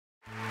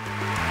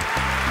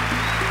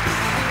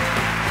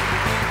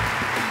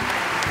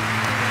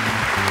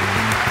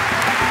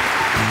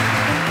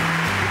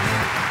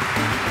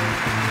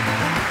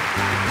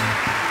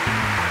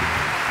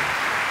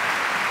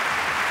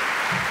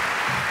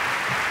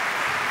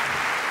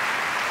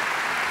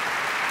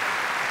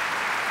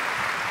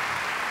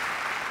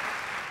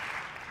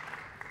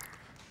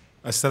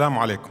Assalamu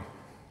alaikum.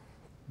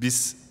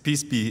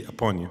 Peace be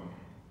upon you.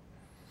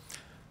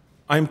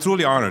 I am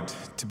truly honored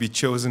to be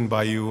chosen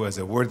by you as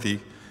a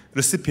worthy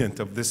recipient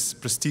of this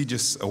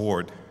prestigious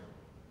award,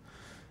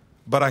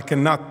 but I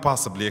cannot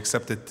possibly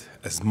accept it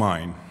as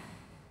mine.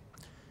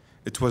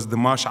 It was the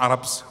Marsh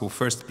Arabs who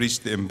first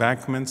breached the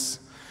embankments,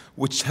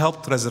 which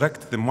helped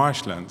resurrect the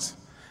marshlands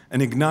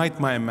and ignite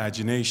my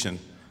imagination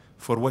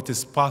for what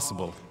is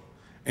possible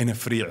in a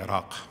free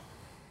Iraq.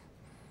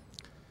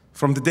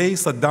 From the day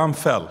Saddam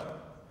fell,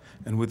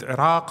 and with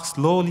Iraq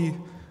slowly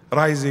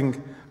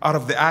rising out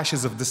of the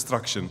ashes of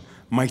destruction,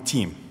 my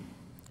team,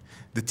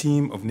 the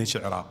team of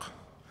Nature Iraq,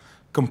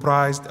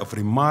 comprised of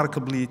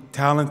remarkably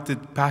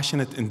talented,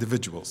 passionate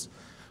individuals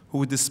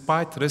who,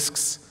 despite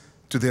risks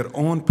to their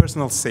own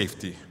personal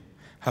safety,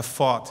 have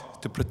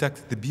fought to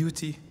protect the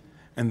beauty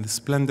and the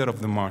splendor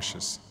of the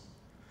marshes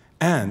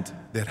and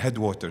their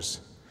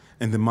headwaters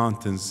in the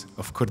mountains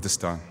of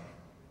Kurdistan.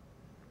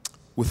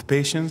 With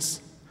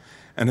patience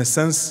and a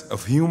sense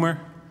of humor,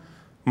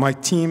 my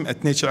team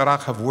at Nature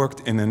Iraq have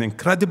worked in an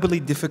incredibly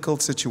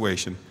difficult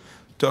situation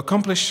to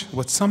accomplish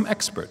what some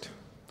expert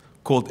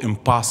called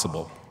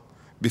impossible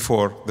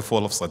before the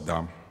fall of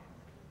Saddam.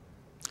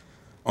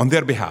 On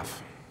their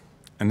behalf,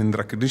 and in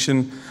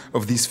recognition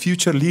of these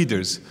future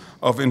leaders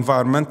of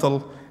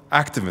environmental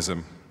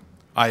activism,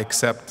 I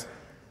accept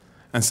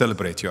and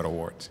celebrate your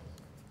award.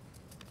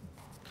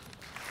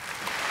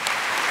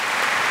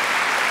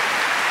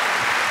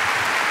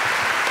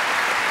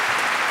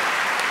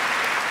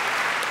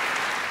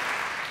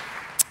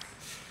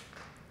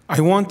 I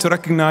want to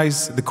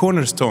recognize the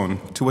cornerstone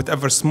to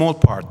whatever small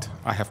part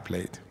I have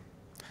played.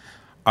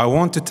 I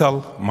want to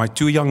tell my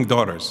two young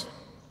daughters,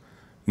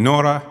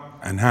 Nora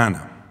and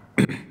Hannah,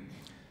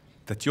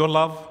 that your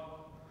love,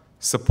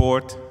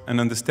 support,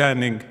 and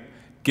understanding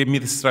gave me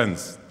the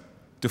strength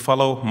to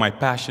follow my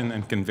passion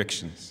and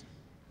convictions.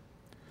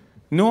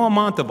 No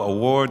amount of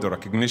award or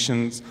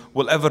recognitions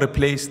will ever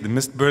replace the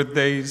missed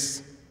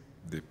birthdays,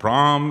 the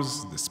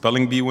proms, the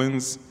spelling bee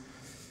wins.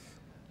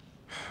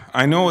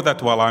 I know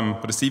that while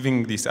I'm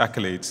receiving these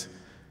accolades,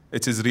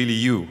 it is really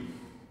you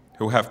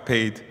who have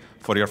paid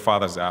for your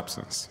father's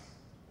absence.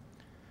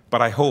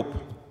 But I hope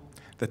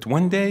that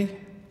one day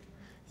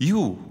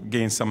you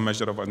gain some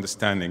measure of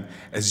understanding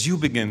as you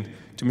begin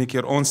to make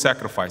your own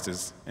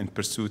sacrifices in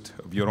pursuit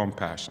of your own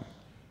passion.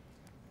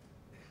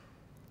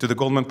 To the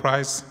Goldman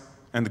Prize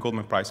and the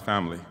Goldman Prize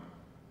family,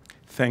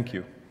 thank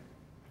you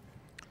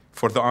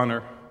for the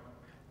honor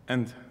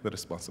and the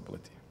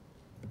responsibility.